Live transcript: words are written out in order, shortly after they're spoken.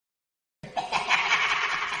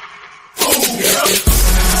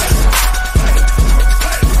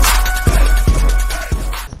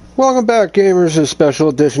Welcome back, gamers, to a special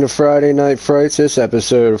edition of Friday Night Frights. This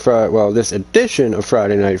edition of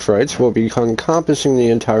Friday Night Frights will be encompassing the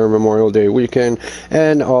entire Memorial Day weekend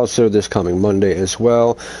and also this coming Monday as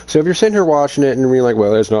well. So if you're sitting here watching it and you're like,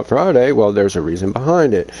 well, it's not Friday, well, there's a reason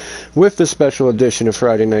behind it. With the special edition of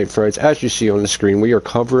Friday Night Frights, as you see on the screen, we are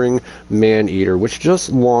covering ManEater, which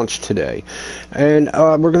just launched today. And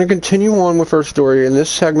we're going to continue on with our story. In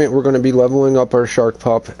this segment, we're going to be leveling up our shark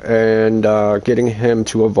pup and getting him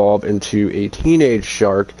to evolve into a teenage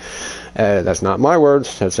shark. That's not my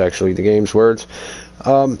words, that's actually the game's words.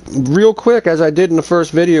 Real quick, as I did in the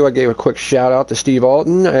first video, I gave a quick shout out to Steve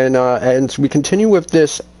Alten, and we continue with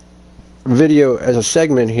this video as a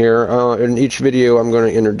segment here. In each video I'm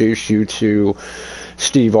going to introduce you to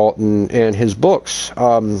Steve Alten and his books.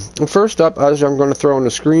 First up, as I'm going to throw on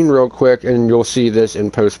the screen real quick, and you'll see this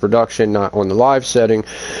in post-production, not on the live setting.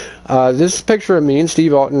 This picture of me and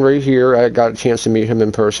Steve Alten right here, I got a chance to meet him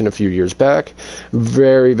in person a few years back.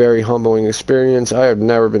 Very, very humbling experience. I have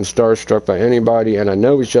never been starstruck by anybody, and I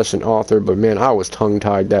know he's just an author, but man, I was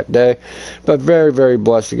tongue-tied that day. But very, very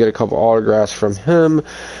blessed to get a couple autographs from him,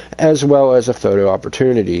 as well as a photo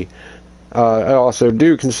opportunity. I also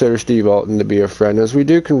do consider Steve Alten to be a friend, as we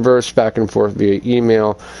do converse back and forth via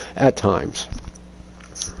email at times.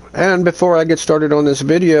 And before I get started on this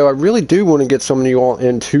video, I really do want to get some of you all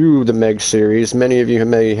into the Meg series. Many of you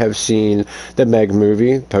may have seen the Meg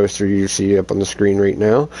movie, poster you see up on the screen right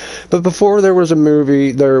now. But before there was a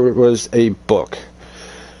movie, there was a book.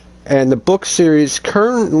 And the book series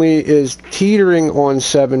currently is teetering on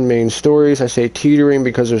 7 main stories. I say teetering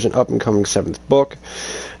because there's an up-and-coming 7th book.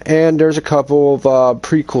 And there's a couple of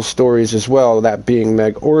prequel stories as well, that being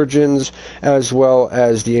Meg Origins, as well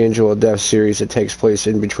as the Angel of Death series that takes place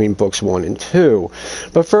in between books 1 and 2.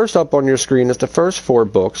 But first up on your screen is the first 4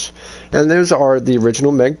 books, and those are the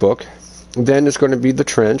original Meg book. Then it's going to be The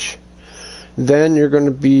Trench. Then you're going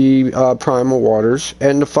to be Primal Waters,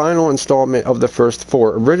 and the final installment of the first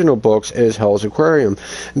 4 original books is Hell's Aquarium.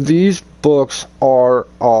 These books are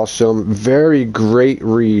awesome, very great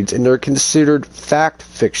reads, and they're considered fact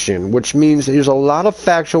fiction, which means there's a lot of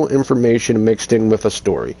factual information mixed in with a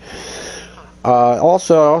story. I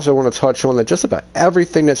also want to touch on that just about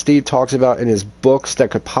everything that Steve talks about in his books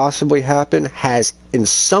that could possibly happen has in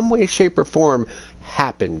some way, shape, or form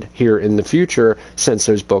happened here in the future since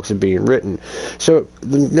those books are being written. So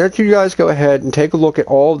let you guys go ahead and take a look at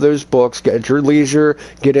all of those books, get at your leisure,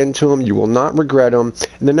 get into them. You will not regret them.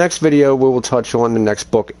 In the next video, we will touch on the next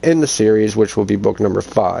book in the series, which will be book number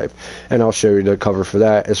 5, and I'll show you the cover for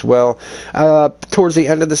that as well. Towards the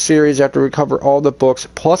end of the series, after we cover all the books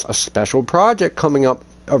plus a special project coming up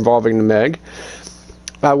involving the Meg,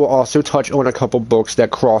 I will also touch on a couple books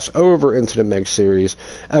that cross over into the Meg series.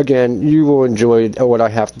 Again, you will enjoy what I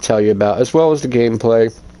have to tell you about, as well as the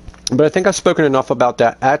gameplay. But I think I've spoken enough about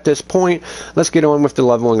that at this point. Let's get on with the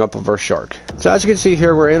leveling up of our shark. So as you can see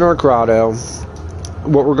here, we're in our grotto.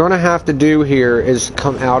 What we're going to have to do here is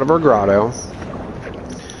come out of our grotto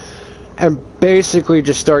and basically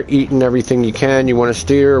just start eating everything you can. You want to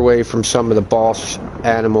steer away from some of the boss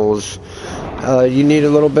animals. You need a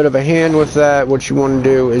little bit of a hand with that. What you want to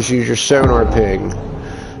do is use your sonar ping.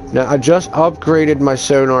 Now, I just upgraded my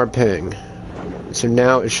sonar ping, so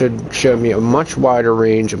now it should show me a much wider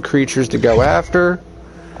range of creatures to go after.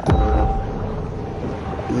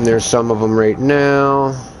 And there's some of them right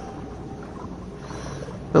now.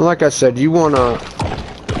 And like I said, you want to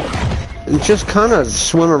just kind of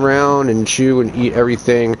swim around and chew and eat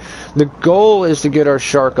everything. The goal is to get our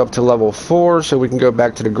shark up to level 4 so we can go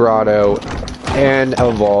back to the grotto and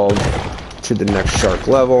evolve to the next shark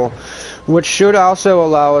level, which should also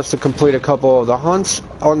allow us to complete a couple of the hunts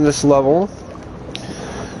on this level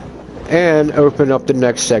and open up the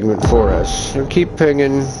next segment for us. So keep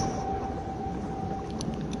pinging.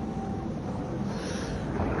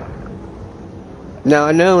 Now,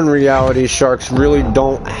 I know in reality sharks really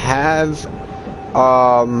don't have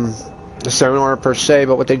sonar per se,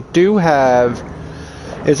 but what they do have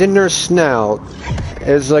is in their snout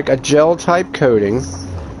is like a gel type coating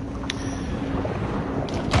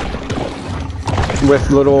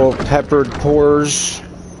with little peppered pores.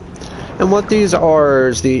 And what these are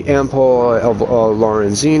is the ampulla of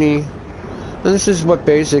Lorenzini. And this is what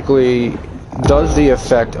basically does the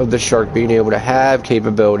effect of the shark being able to have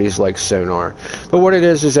capabilities like sonar. But what it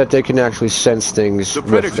is that they can actually sense things with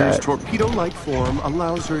that. The Predator's torpedo-like form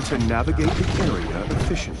allows her to navigate the area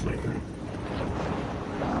efficiently.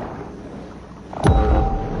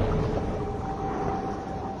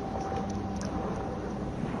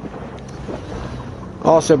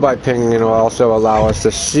 Also, by pinging, it'll also allow us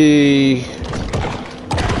to see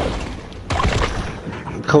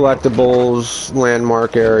collectibles,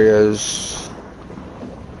 landmark areas.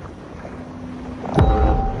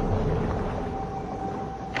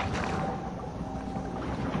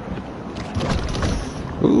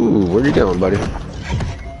 Ooh, where you going, buddy?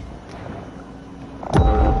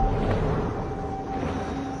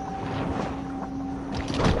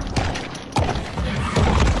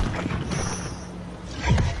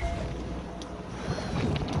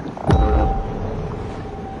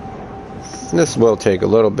 This will take a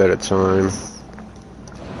little bit of time.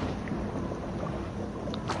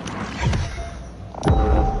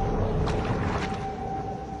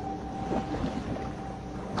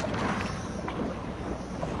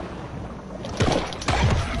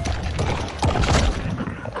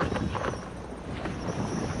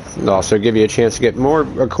 And also give you a chance to get more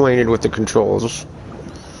acquainted with the controls.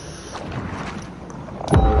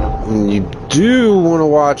 And you do want to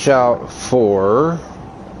watch out for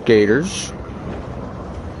gators.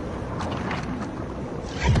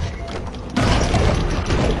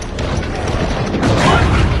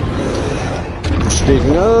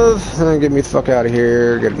 Speaking of, get me the fuck out of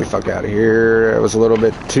here, get me the fuck out of here. It was a little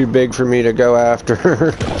bit too big for me to go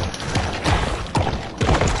after.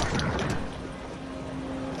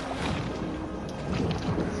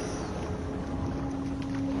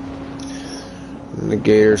 And the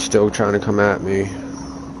gator's still trying to come at me.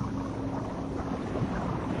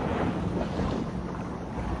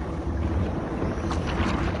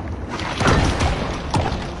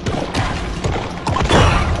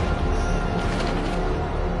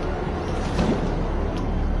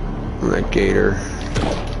 Gator.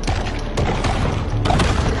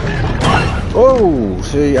 Oh,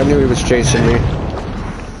 see, I knew he was chasing me.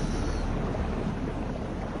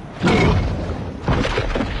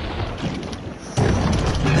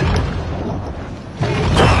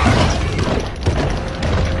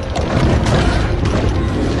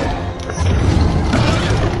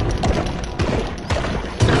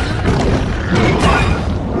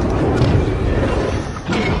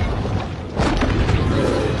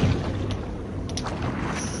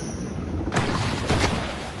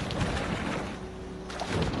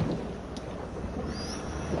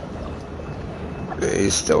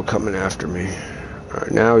 He's still coming after me.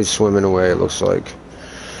 Alright, now he's swimming away, it looks like.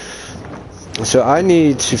 So I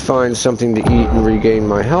need to find something to eat and regain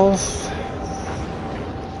my health.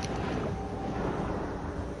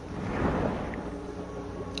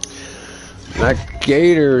 That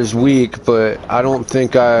gator is weak, but I don't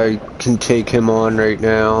think I can take him on right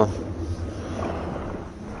now.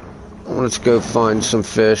 Let's go find some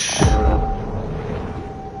fish.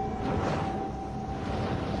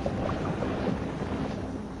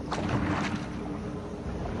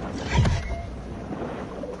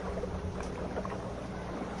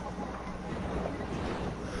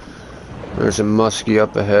 There's a muskie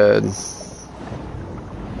up ahead.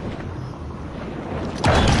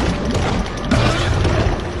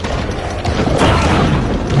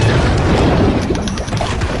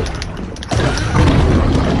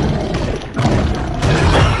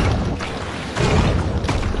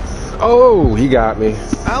 Oh, he got me.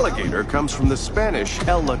 Alligator comes from the Spanish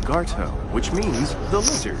el lagarto, which means the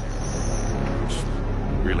lizard.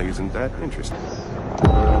 Which really isn't that interesting.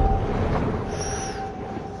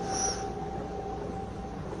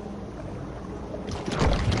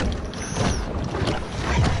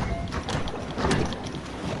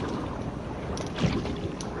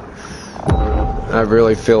 I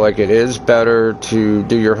really feel like it is better to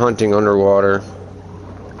do your hunting underwater.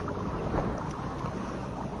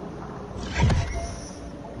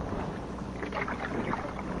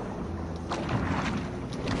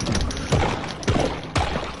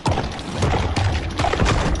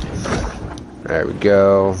 There we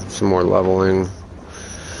go. Some more leveling.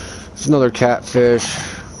 It's another catfish.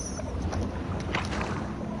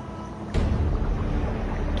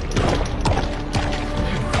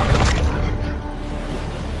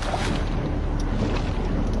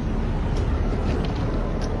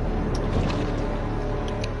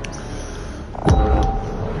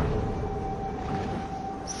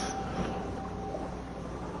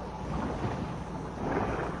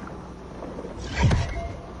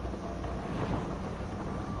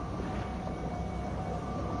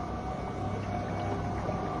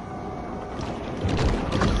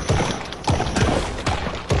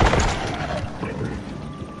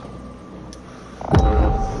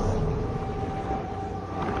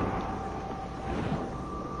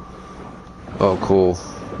 Oh, cool.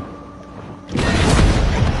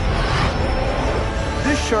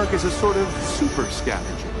 This shark is a sort of super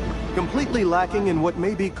scavenger, completely lacking in what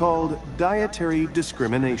may be called dietary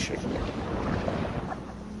discrimination.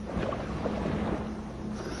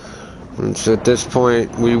 And so at this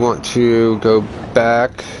point, we want to go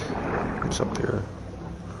back. What's up here?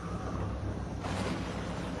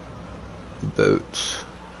 Boats.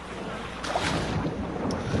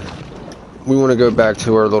 We want to go back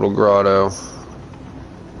to our little grotto.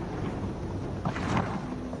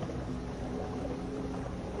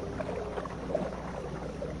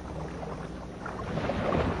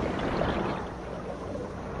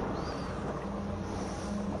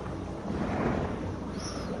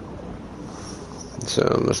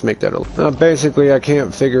 So let's make that a... basically, I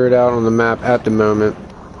can't figure it out on the map at the moment.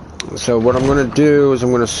 So what I'm going to do is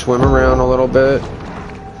I'm going to swim around a little bit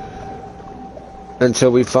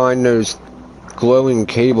until we find those glowing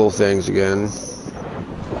cable things again.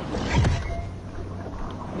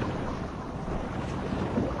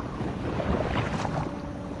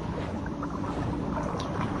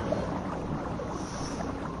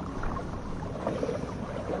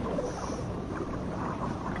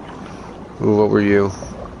 Ooh, what were you?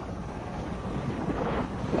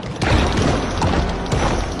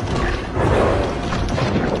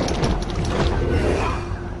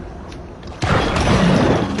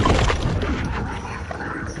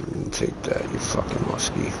 Take that, you fucking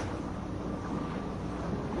muskie.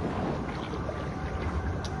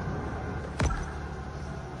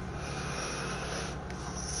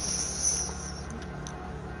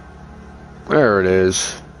 There it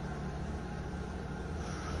is.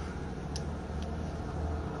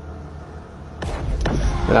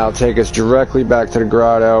 That'll take us directly back to the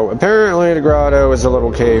grotto. Apparently the grotto is a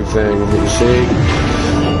little cave thing, you see?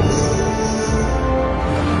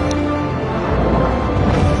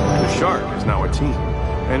 The shark is now a team,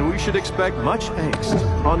 and we should expect much angst,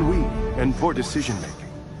 ennui, and poor decision-making.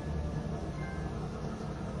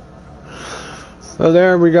 So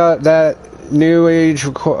there we got that new age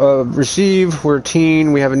receive. We're a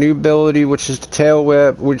teen. We have a new ability, which is the tail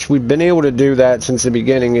whip, which we've been able to do that since the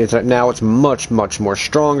beginning. Now it's much more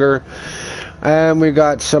stronger, and we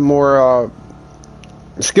got some more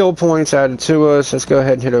skill points added to us. Let's go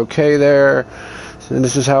ahead and hit OK there. And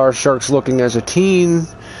this is how our shark's looking as a teen.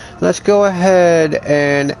 Let's go ahead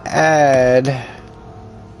and add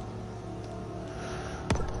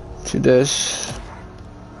to this.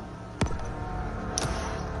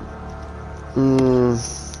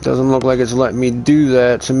 Doesn't look like it's letting me do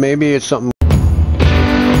that, so maybe it's something